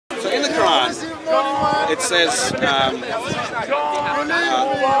So in the Quran, it says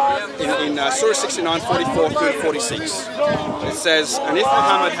in Surah 69, 44 through 46, it says, "And if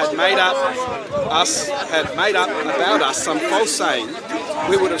Muhammad had made up about us some false saying,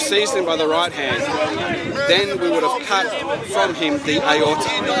 we would have seized him by the right hand. Then we would have cut from him the aorta."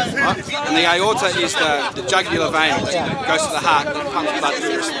 Right? And the aorta is the jugular vein that goes to the heart and pumps blood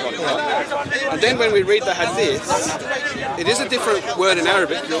through the rest of the body. Right? And then when we read the hadith, it is a different word in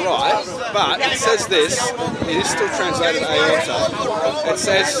Arabic, you're right, but it says this, it is still translated aorta. It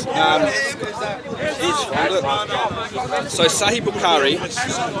says, look, so Sahih Bukhari,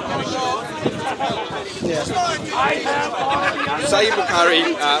 Sahih Bukhari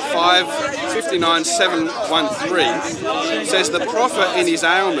 559-713 says the Prophet in his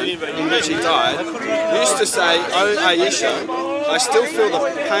ailment in which he died used to say, "O Aisha, I still feel the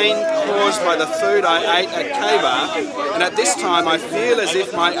pain caused by the food I ate at Khaybar, and at this time I feel as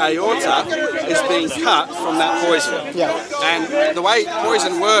if my aorta is being cut from that poison." Yeah. And the way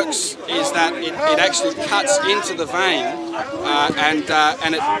poison works is that it actually cuts into the vein and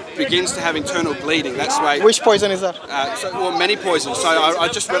it begins to have internal bleeding. That's the way. Which poison is that? Well, many poisons. So I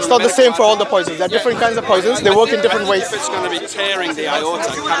just read. It's not the same for all the poisons. There are different kinds of poisons. They work in different ways. If it's going to be tearing the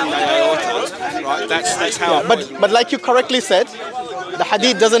aorta, cutting the aorta, right? That's how. Yeah, but like you correctly said, the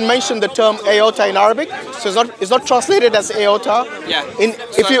hadith doesn't mention the term aorta in Arabic, so it's not translated as aorta. Yeah.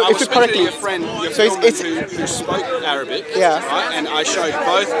 If you correctly. Your friend who spoke Arabic. Yeah. Right, and I showed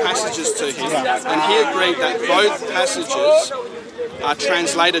both passages to him, and he agreed that both passages are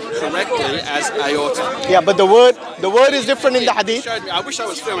translated correctly as aorta. Yeah, but the word is different in the hadith. I wish I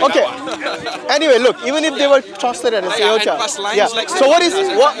was filming Okay. that one. Anyway, look, even if they were translated as aorta. Yeah. So what is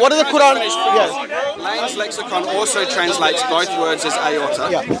the Quran? Yes. Lane's lexicon also translates both words as aorta.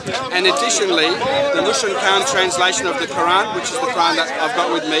 Yeah. And additionally, the Lushan Khan translation of the Quran, which is the Quran that I've got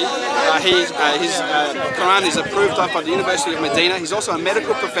with me, his Quran is approved of by the University of Medina. He's also a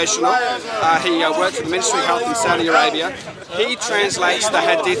medical professional. He works for the Ministry of Health in Saudi Arabia. He translates the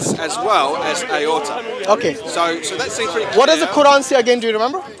hadiths as well as aorta. Okay. So that seems pretty clear. What does the Quran say again? Do you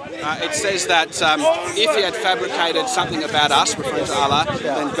remember? It says that if he had fabricated something about us, referring to Allah,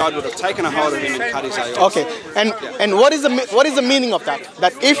 then God would have taken a hold of him and cut his aorta. Okay. And what is the meaning of that?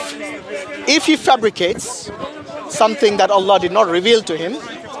 That if he fabricates something that Allah did not reveal to him,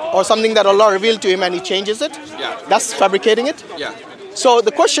 or something that Allah revealed to him and he changes it, that's fabricating it? Yeah. So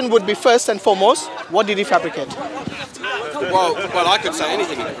the question would be, first and foremost, what did he fabricate? Well, I could say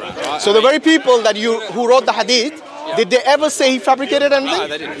anything in the Quran, right? So the very people who wrote the hadith, did they ever say he fabricated anything? No,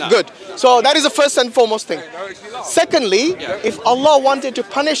 they didn't. No. Good. So that is the first and foremost thing. Secondly, if Allah wanted to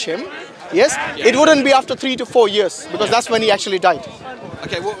punish him, it wouldn't be after 3 to 4 years, because that's when he actually died.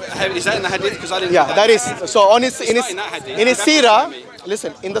 Okay, well, is that in the hadith? Because I didn't. Yeah, that is. So in his seerah,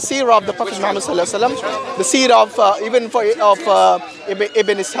 Listen, in the seerah of the Prophet Muhammad sallallahu alaihi wasallam, the seerah of Ibn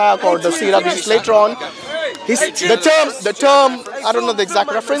Ishaq, or the seerah which is later on, the term, I don't know the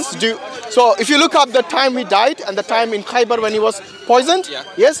exact reference. So if you look up the time he died and the time in Khaybar when he was poisoned,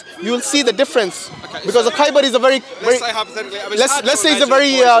 yes, you will see the difference. Okay, because the Khaybar is a very let's say it's a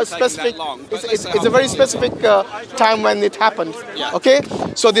very specific. It's a very specific time when it happened. Yeah. Okay,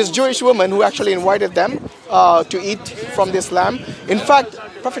 so this Jewish woman who actually invited them to eat from this lamb. In fact,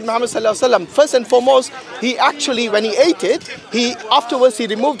 Prophet Muhammad sallallahu alaihi wasallam, first and foremost, he actually, when he ate it, afterwards he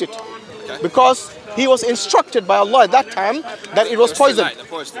removed it, because he was instructed by Allah at that time that it was poison.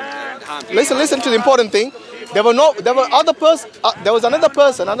 Listen to the important thing. There was another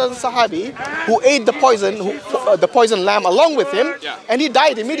person, another Sahabi, who ate the poison lamb along with him, and he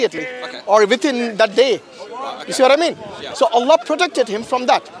died immediately, or within that day. You see what I mean? So Allah protected him from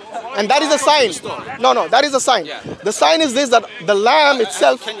that. And that is a sign. No, that is a sign. The sign is this, that the lamb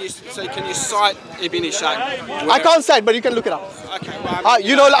itself. Can you cite Ibn Ishaq? I can't cite, but you can look it up. Okay.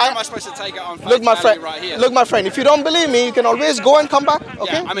 Well, how am I supposed to take it on face value right here? Look, my friend. If you don't believe me, you can always go and come back.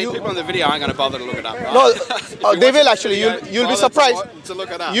 Okay. Yeah, I mean, people on the video aren't going to bother to look it up. Right? No, they will actually. You'll be surprised. To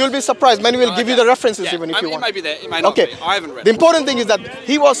look it up. You'll be surprised. Many will give you the references even if you want. It might be there. It might not be. I haven't read. The important thing is that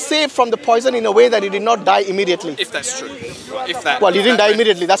he was saved from the poison in a way that he did not die immediately. If that's true. Well, he didn't die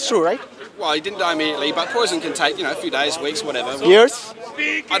immediately. That's true, right? Well, he didn't die immediately, but poison can take, a few days, weeks, whatever. Years?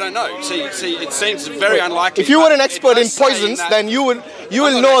 I don't know. See, it seems very unlikely. If you were an expert in poisons, then you will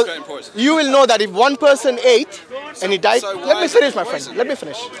know that if one person ate and he died. Let me finish, my friend. Let me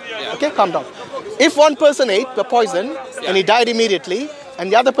finish. Yeah. Okay, calm down. If one person ate the poison and he died immediately,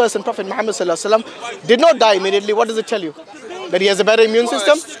 and the other person, Prophet Muhammad sallallahu alaihi wasallam, did not die immediately, what does it tell you? That he has a better immune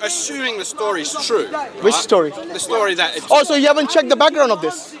system? Assuming the story is true. Which story? The story that. Also, you haven't checked the background of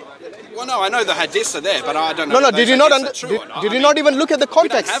this. Well, no, I know the hadiths are there, but I don't know. No, did you not did you not even look at the We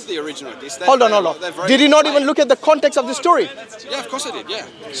context? don't have the original hadiths. Hold on. Did you not even look at the context of the story? Yeah, of course I did. Yeah.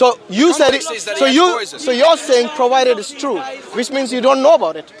 So you said it. Context is that So he had poison. so you're saying provided it's true, which means you don't know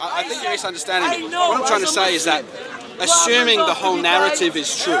about it. I think you're misunderstanding me. What I'm trying to say is that assuming the whole narrative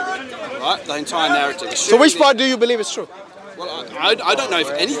is true, right? The entire narrative. So which part do you believe is true? Well, I don't know if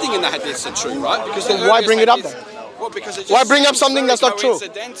anything in the hadiths are true, right? Because the Why bring it up hadiths- then? Well, because it just Why bring up seems something very that's not true?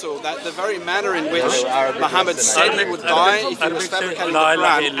 coincidental that the very manner in which Muhammad said he would die if he was fabricating the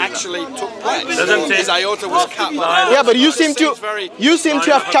Quran actually took place. His aorta was cut. Yeah, but you seem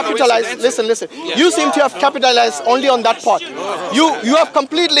to have capitalized. Listen. You seem to have capitalized only on that part. You have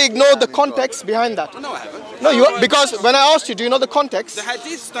completely ignored the context behind that. No, I haven't. No, because when I asked you, do you know the context? The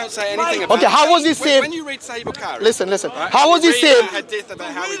hadiths don't say anything about. Okay, how was he saved? When you read Sahih Bukhari, Listen. right, How was he you read saved? a hadith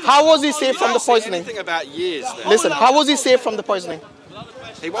about How was he saved you from the don't see poisoning? anything about years. There. Listen, how was he saved from the poisoning?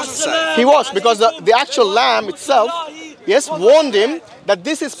 He wasn't saved. He was, because the actual lamb itself, yes, warned him that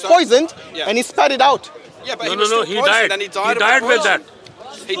this is poisoned, yeah. and he spat it out. Yeah, but he No, was still he poisoned died. and he He died, died of with poison.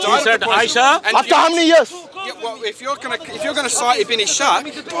 that. He He died said, of the poison. Aisha. And After how many years? Yeah, well, if you're gonna cite Ibn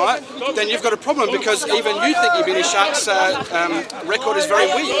Ishaq, right, then you've got a problem because even you think Ibn Ishaq's record is very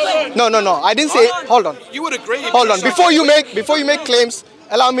weak. No. I didn't say. Hold on. You would agree. Hold on. Before you make claims,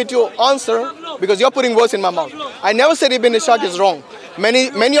 allow me to answer, because you're putting words in my mouth. I never said Ibn Ishaq is wrong.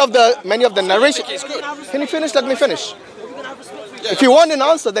 Many of the narration. He's good. Can you finish? Let me finish. If you want an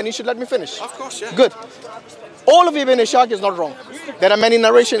answer, then you should let me finish. Of course, yeah. Good. All of Ibn Ishaq is not wrong. There are many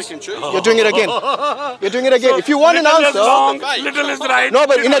narrations. You're doing it again. You're doing it again. If you want an Little is wrong, answer. little is right. No,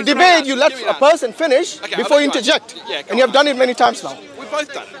 but in a little is debate, right. you let a person finish before you interject. Yeah, And you have done it many times now. We've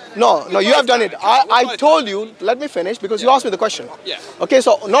both done it. No, you have done it. I told you, let me finish, because you asked me the question. Yeah. Okay,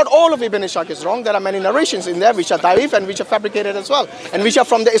 so not all of Ibn Ishaq is wrong. There are many narrations in there which are da'if and which are fabricated as well. And which are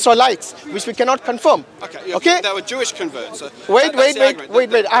from the Israelites, which we cannot confirm. Okay? They were Jewish converts. So Wait. that's the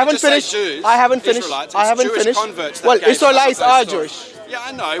argument. I haven't finished. Jews, I haven't finished. Israelites, I it's haven't Jewish finished. converts that Well, gave some of Israelites those are stories. Jewish. Yeah,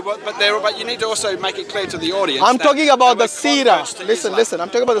 I know, but you need to also make it clear to the audience. I'm talking about the that we're converts Sirah. to Islam. Listen. I'm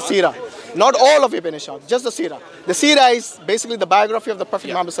talking about the Sirah. Not all of Ibn Ishaq, just the Sirah. The Sirah is basically the biography of the Prophet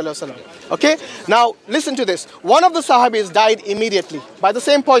Muhammad sallallahu alaihi wasallam. Okay? Now, listen to this. One of the Sahabis died immediately by the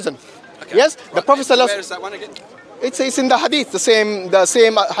same poison. Okay. Yes? The Prophet sallallahu Where is that one again? It's in the hadith, the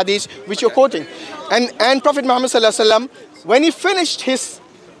same hadith which you're quoting. And Prophet Muhammad sallallahu alaihi wasallam, when he finished his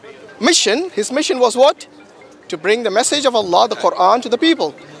mission was what? To bring the message of Allah, the Quran, to the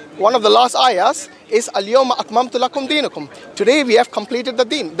people. One of the last ayahs is Al-yawma akmamtu lakum dinakum. Today we have completed the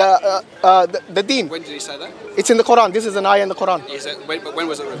deen, the deen. When did he say that? It's in the Quran. This is an ayah in the Quran. But when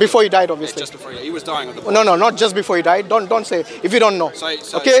was it? Before he died, obviously. Just before he was dying of the No, not just before he died. Don't say if you don't know.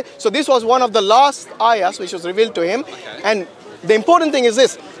 Okay, so this was one of the last ayahs which was revealed to him. Okay. And the important thing is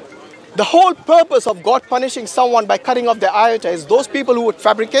this. The whole purpose of God punishing someone by cutting off their aorta is those people who would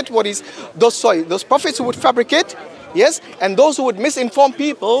fabricate those prophets who would fabricate, yes, and those who would misinform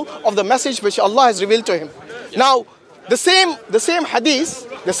people of the message which Allah has revealed to him. Yeah. Now, the same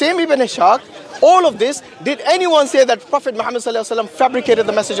hadith, the same Ibn Ishaq, all of this, did anyone say that Prophet Muhammad sallallahu alaihi wasallam fabricated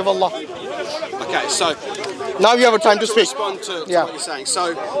the message of Allah? Okay, so now you have a time to speak. Respond to what you're saying. So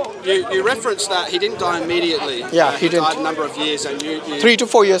you referenced that he didn't die immediately. Yeah, he didn't. Died a number of years, and you 3 to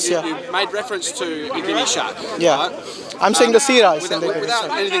 4 years. you made reference to Ibn Ishaq. Yeah. Right? I'm saying the Sirah is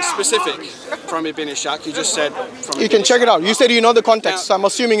without anything specific from Ibn Ishaq, you just said from. You can check it out. You said you know the context, so I'm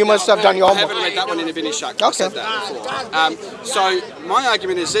assuming you must have done your homework. I haven't read that one in Ibn Ishaq. Okay. I said that before. So my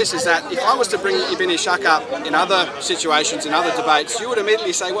argument is this: is that if I was to bring Ibn Ishaq up in other situations, in other debates, you would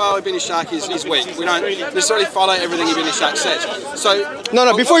immediately say, "Well, Ibn Ishaq is weak. We don't necessarily follow everything Ibn Ishaq says." So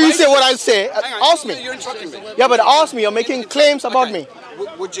no. Before you say what I'll say, ask me. You're interrupting me. Yeah, but ask me. You're making claims about me.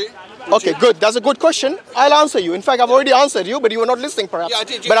 Would you? Okay, good. That's a good question. I'll answer you. In fact, I've already answered you, but you were not listening, perhaps. Yeah, I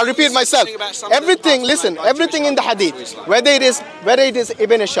did. But I'll repeat myself. Everything, listen, everything in the hadith, whether it is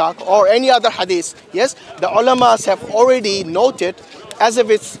Ibn Ishaq or any other hadith, yes, the ulamas have already noted as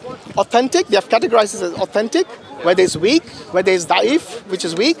if it's authentic. They have categorized it as authentic, whether it's weak, whether it's da'if, which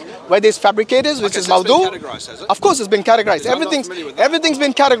is weak, whether it's fabricators, which is mawdu. Of course, it's been categorized. Everything's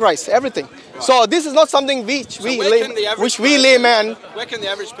been categorized. Everything. Right. So this is not something which we layman. Where can the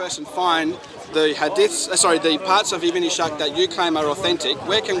average person find the hadiths? The parts of Ibn Ishaq that you claim are authentic?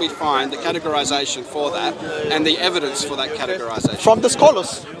 Where can we find the categorization for that and the evidence for that categorization? From the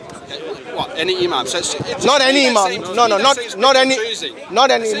scholars. What? Any imam? So it's not any imam. No, not any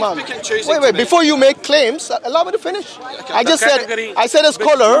imam. Wait. Before you make claims, allow me to finish. Okay. I said a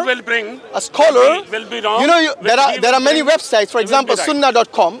scholar. A scholar. Will be wrong, you know, there are many websites. For example,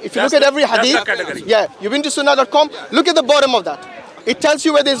 sunnah.com. If you look at every hadith, yeah, you've been to sunnah.com. Look at the bottom of that. It tells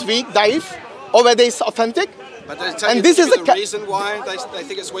you whether it's weak, daif, or whether it's authentic. But they tell you the reason why they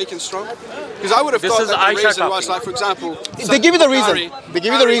think it's weak and strong? Because I would have thought that the reason was, like, for example... They give you the reason. They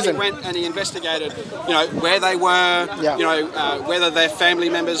give you the reason. He went and he investigated, you know, where they were, you know, whether their family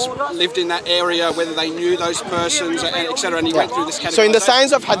members lived in that area, whether they knew those persons, etc. And he went through this category. So in the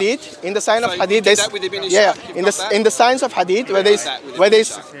science of hadith, there's in the science of hadith, where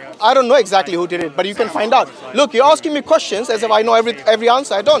there's I don't know exactly who did it, but you can find out. Look, you're asking me questions as if I know every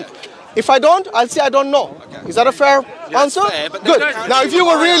answer. I don't. If I don't, I'll say I don't know. Okay. Is that a fair answer? Fair, but good. Now, if you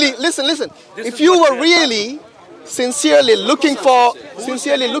were really listen. If you were really sincerely looking for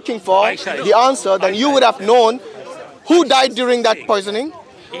the answer, then you would have known who died during that poisoning.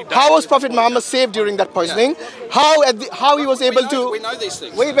 How was Prophet Muhammad saved during that poisoning? How he was able to... We know these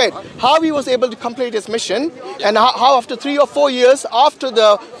things. Wait. How he was able to complete his mission, and how after 3 or 4 years after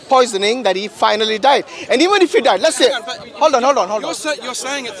the poisoning that he finally died. And even if he died, let's say... Hold on. You're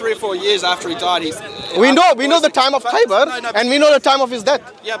saying it 3 or 4 years after he died. We know the time of Khaybar, and we know the time of his death.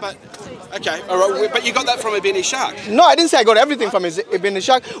 Yeah, but... Okay, all right, but you got that from Ibn Ishaq. No, I didn't say I got everything from Ibn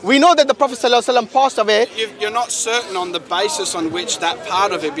Ishaq. We know that the Prophet ﷺ passed away. You're not certain on the basis on which that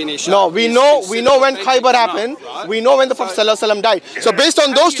part of Ibn Ishaq. No, we know when Khaybar happened. Right? We know when the Prophet ﷺ died. So based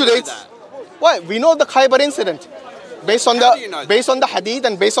on those two dates, well, we know the Khaybar incident, based on the hadith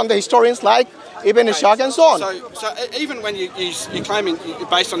and based on the historians like Ibn Ishaq and so on. So even when you're claiming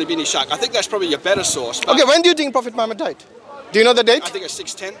based on Ibn Ishaq, I think that's probably your better source. Okay, when do you think Prophet Muhammad died? Do you know the date? I think it's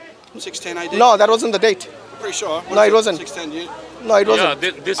 610 AD. No, that wasn't the date. I'm pretty sure. No, it wasn't. 610. No, it wasn't.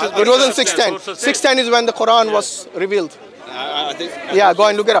 Yeah, it wasn't 610. 610 is when the Quran was revealed. I think. Yeah, go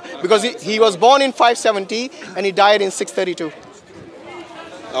and look it up. Because he was born in 570 and he died in 632.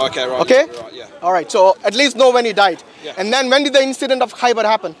 Oh, okay, right. Okay? Right, yeah. All right, so at least know when he died. Yeah. And then when did the incident of Khaybar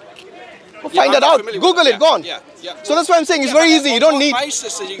happen? Go find that out. Google it. Go on. Yeah. So that's what I'm saying. It's very easy. You don't need to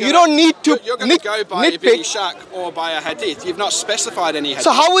You're going to go by Ibn nitpick. Ishaq or by a hadith. You've not specified any hadith.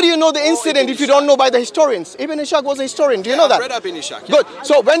 So how would you know the incident if you don't know by the historians? Ibn Ishaq was a historian. Do you know that? I've read Ibn Ishaq. Good.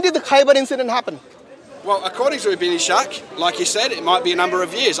 So when did the Khaybar incident happen? Well, according to Ibn Ishaq, like you said, it might be a number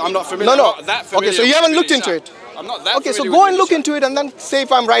of years. I'm not familiar. No. I'm not that familiar. Okay, so you haven't looked into it. I'm not that okay, so familiar go with and Ibn look Ishaq. into it and then say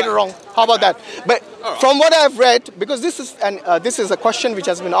if I'm right or wrong. How about that? But from what I've read, because this is a question which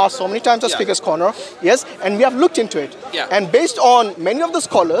has been asked so many times at Speaker's Corner, yes, and we have looked into it. Yeah. And based on many of the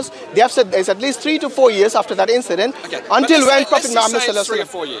scholars, they have said there's at least 3 to 4 years after that incident until when Prophet Muhammad Let's just say it's 3 or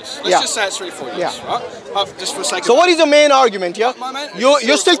 4 years. Let's just say it's 3 or 4 years. Yeah. Right? Just for the sake so of what is your main argument here?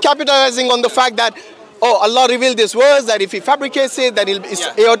 You're still capitalizing on the fact that Allah revealed this verse that if he fabricates it, then his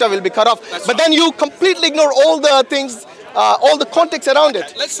aorta will be cut off. But then you completely ignore all the things, all the context around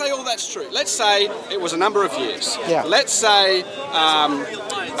it. Let's say all that's true. Let's say it was a number of years. Yeah. Let's say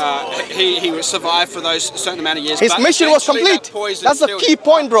he survived for those certain amount of years. His mission was complete. That's the key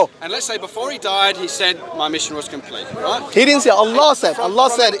point, bro. And let's say before he died, he said, my mission was complete, right? He didn't say, Allah said. Allah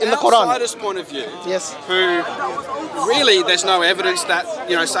said in the Quran. From an outsider's point of view, yes, who really there's no evidence that,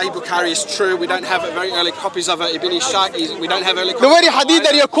 Sahih Bukhari is true. We don't have very early copies of it. Ibn Ishaq, we don't have early copies. The very hadith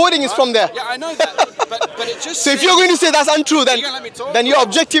that you're quoting is from there. Yeah, I know that. But it just so if you're going to say that's untrue, then your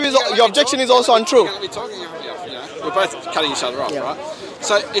objection is also untrue. You're going to let me talk. We're both cutting each other off, right?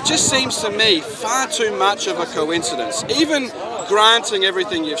 So it just seems to me far too much of a coincidence. Even granting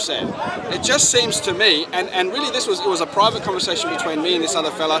everything you've said, it just seems to me, and really it was a private conversation between me and this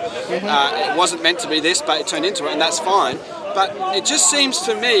other fella. It wasn't meant to be this, but it turned into it, and that's fine. But it just seems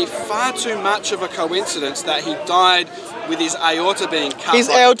to me far too much of a coincidence that he died with his aorta being cut. His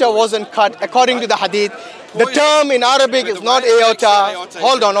aorta wasn't cut, according to the hadith. The term in Arabic is not aorta.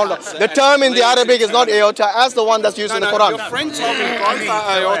 Hold on. The term in the Arabic is not aorta as the one that's used in the Quran. Your friend told me both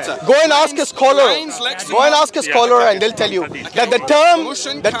are aorta. Go and ask a scholar. Go and ask a scholar and they'll tell you that the term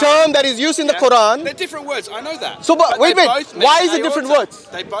that is used in the Quran. They're different words, I know that. So, but wait. Why is it different words?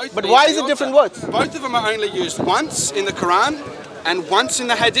 But why is it different words? Both of them are only used once in the Quran and once in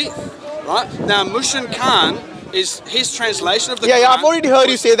the hadith. Right? Now, Mushin Khan is his translation of the Quran. Yeah, I've already heard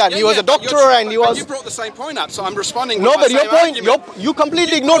you say that. He was a doctor and he was... You brought the same point up, so I'm responding. No, but your point, you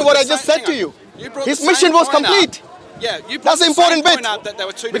completely ignored what I just said to you. His mission was complete. Yeah, that's the important bit.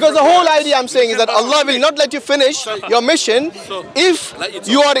 Because the whole idea I'm saying is that Allah will not let you finish your mission if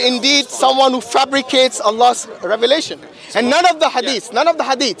you are indeed someone who fabricates Allah's revelation. And none of the hadiths, none of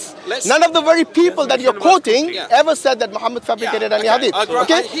the very people that you're quoting ever said that Muhammad fabricated any hadith.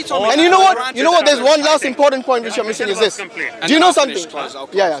 Okay? And you know what? There's one last important point which you're missing is this. Do you know something?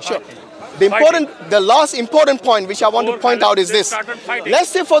 Yeah, sure. The last important point which I want to point out is this. Let's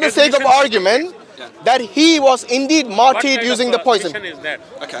say for the sake of argument, that he was indeed martyred using the poison. Is that?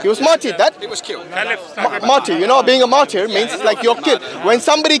 Okay. He was martyred. That He was killed. martyr, you know, being a martyr means like you're killed. When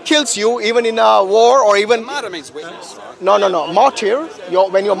somebody kills you, even in a war or even Martyr means witness, right? no, martyr.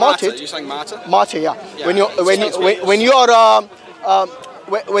 When you're martyred, You're saying martyr? martyr, yeah. Yeah.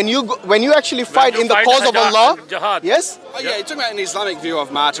 When you actually fight in the cause of Allah, Jihad. yes. Oh yeah, you're talking about an Islamic view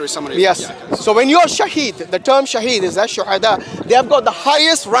of martyr is someone who... Yes. Yeah, okay. So when you're shaheed, the term shaheed is that shuhada, they have got the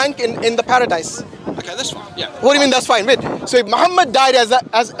highest rank in the paradise. Okay, that's fine. Yeah. What do you mean that's fine? Wait. So if Muhammad died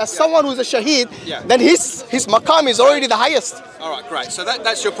as someone who's a shaheed, Yeah. then his maqam is already the highest. All right, great. So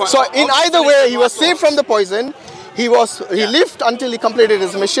that's your point. So I'll in just either finish way, with he my was saved thoughts. from the poison. He lived until he completed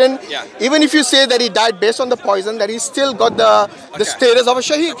his mission. Yeah. Even if you say that he died based on the poison, that he still got the status of a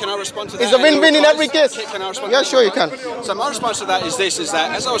shaheed. Can I respond to that? It's a win-win in every case. Can I respond? Yeah, to sure that? you can. So my response to that is this: is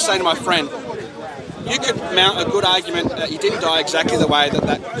that, as I was saying to my friend, you could mount a good argument that he didn't die exactly the way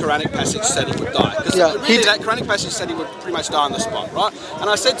that Quranic passage said he would die. Because Yeah, really, that Quranic passage said he would pretty much die on the spot, right? And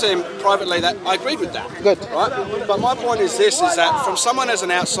I said to him privately that I agreed with that. Good. Right? But my point is this: is that from someone as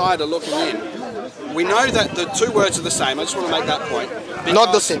an outsider looking in, we know that the two words are the same. I just want to make that point.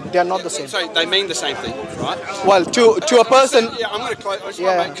 Not the same. They are not the same. So they mean the same thing, right? Well, to a person, Yeah, I'm going to close.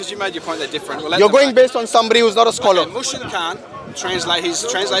 Yeah. Because you made your point, they're different. We'll let you're them going make- based on somebody who's not a scholar. Okay, Mushin Khan, his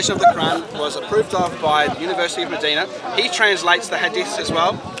translation of the Quran was approved of by the University of Medina. He translates the hadiths as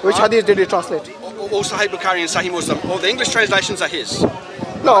well. Which hadith did he translate? All Sahih Bukhari and Sahih Muslim. All the English translations are his.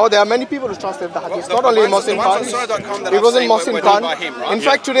 No, there are many people who translate the hadith. Well, Not only the ones Muslim on Khan. Surah.com that It I've wasn't seen Muslim were done Khan. by him, right? In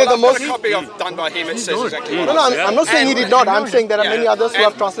fact, today the I've most. got a copy of done by him. It says exactly what No, it is. I'm not saying he did not. I'm saying there are many others who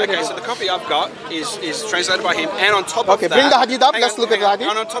have translated Okay, it. so the copy I've got is translated by him, and on top of Okay, that, bring the hadith up. hang Let's on, look at hang the on. hadith.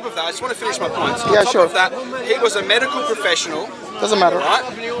 And on top of that, I just want to finish my points. Yeah, on top sure. of that, he was a medical professional. Doesn't matter.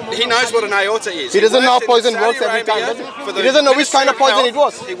 Right? He knows what an aorta is. He doesn't know how worked in poison Saudi works every time, Arabia does he? for He the doesn't know which Ministry kind of poison Health. it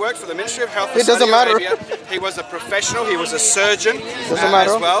was. He worked for the Ministry of Health. It doesn't Saudi matter. Arabia. He was a professional. He was a surgeon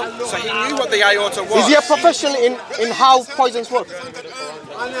matter. as well. So he knew what the aorta was. Is he a professional in how poisons work?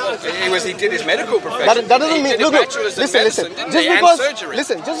 He did his medical profession. That doesn't He mean. did a Look, bachelor's in listen. medicine, didn't he? And surgery. Just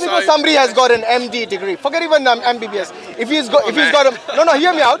So- because somebody has got an MD degree, forget even MBBS. If he's got a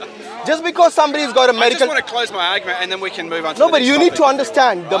hear me out. Just because somebody's got a I just medical. want to close my argument and then we can move on to No, the but next you need to topic.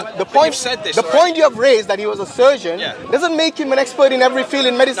 understand the But point. you've said this The already. point you have raised that he was a surgeon Yeah. doesn't make him an expert in every field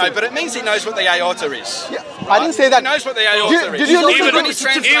in medicine. No, but it means he knows what the aorta is. Yeah, I didn't say that. He knows what the aorta is. Did you listen Even- to When he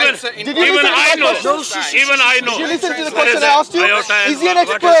translates it in Did you Even listen to I my know. question? Even I know. Did you listen to the What question is I it? asked you? Aorta and Is he an what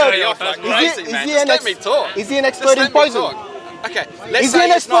is expert? aorta? Like Is crazy, he man. an Just let me talk. Is he an Just expert let in me poison? talk. Okay, let's Is he say an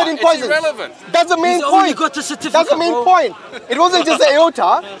it's expert not. in It's poison? irrelevant. That's the main He's only point. got a certificate, That's the main bro. point. It wasn't just the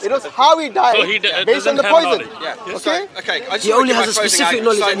aorta. It was how he died So he based on doesn't the have poison. knowledge. Yeah. Okay. So, okay. I just He want only to give has my a closing specific argument.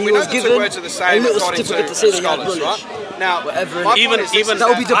 knowledge So and we he know was the two given words are the a same little according certificate to to say that he had scholars, knowledge. right? Now, Whatever. my point Even- is this, even- is That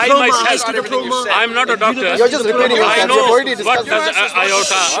would be that I diploma, myself- high school everything you've diploma. said. I'm not a doctor. You're just repeating I yourself. know You've already discussed what does it.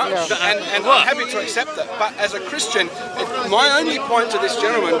 aorta. And I'm happy to accept that. But as a Christian, my only point to this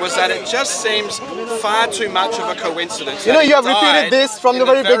gentleman was that it just seems far too much of a coincidence. You know, that you have he repeated died this from in the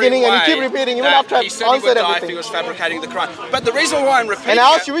very beginning and you way keep repeating even that after I've he said he answered would die if everything. he was fabricating the Quran. But the reason why I'm repeating And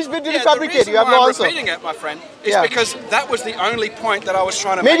I asked it, you, which bit did you the fabricate? reason You have why no I'm answer. repeating it, my friend, is Yeah. because that was the only point that I was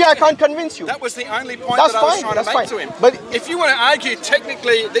trying to Maybe make. I can't convince you. That was the only point That's that I was fine, trying that's to make fine. to him. But if you want to argue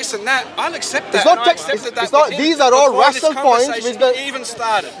technically this and that, I'll accept that. It's not and I tech- accepted that it's not- with him these are all before this rational points which conversation even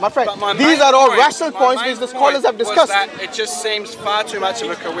started. My friend, But my these main are all point- rational my points main which the scholars point have was discussed. that it just seems far too much of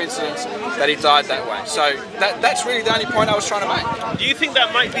a coincidence that he died that way. So that's really the only point I was trying to make. Do you think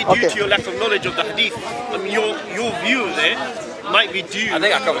that might be due Okay. to your lack of knowledge of the hadith? I mean, your view there might be due I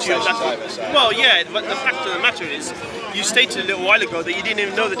think our to your conversation's lack of... over, so- Well, yeah, but the fact of the matter is, you stated a little while ago that you didn't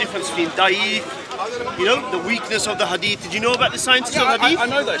even know the difference between da'if, you know, the weakness of the hadith. Did you know about the sciences Yeah, of hadith? I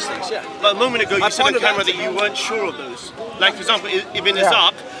know those things, yeah. But a moment ago, I you said on pointed out camera to that you him. weren't sure of those. Like, for example, Ibn Yeah.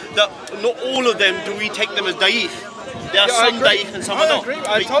 Izaq, that not all of them do we take them as da'if. There are Yeah, I some agree. da'if and some I are not. agree.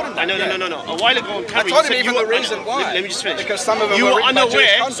 I told him that, No. A while ago on camera, I told you him said even you the were reason why. Let me just finish. Because some of them you were were written by Jewish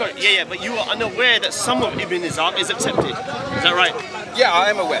unaware. converts. Sorry, yeah, but you were unaware that some of Ibn Izaq is accepted. Is that right? Yeah, I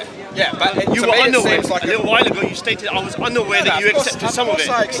am aware. Yeah, but You to were me it unaware. seems like a little while ago, you stated I was unaware that you accepted some of it. Of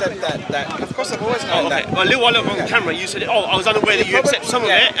course I accept that. Of course I've always known Oh, okay. that. Well, a little while ago on camera, you said, "Oh, I was unaware that you accept some of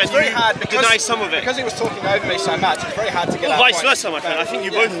it, and it's very you hard because, deny some of it." Because he was talking over me so much, it's very hard to get Well, our vice point. versa, my friend. I think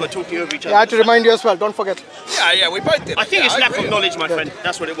you both were talking over each Yeah, I had other. to remind you as well. Don't forget. Yeah, we both did. I think it's I lack agree. of knowledge, my friend.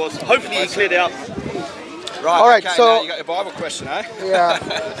 That's what it was. Hopefully, you cleared it up. Right, All right, okay, so- now you got your Bible question, eh? Yeah.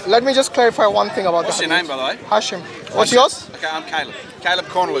 Let me just clarify one thing about What's the your name, hadith. by the way? Hashim. What's yours? Okay, I'm Caleb. Caleb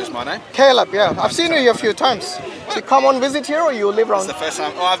Cornwall is my name. Caleb, yeah. I've seen you here a few times. So you come on visit here or you live around? It's the first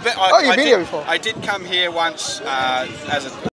time. Oh, you've been here before. I did come here once as a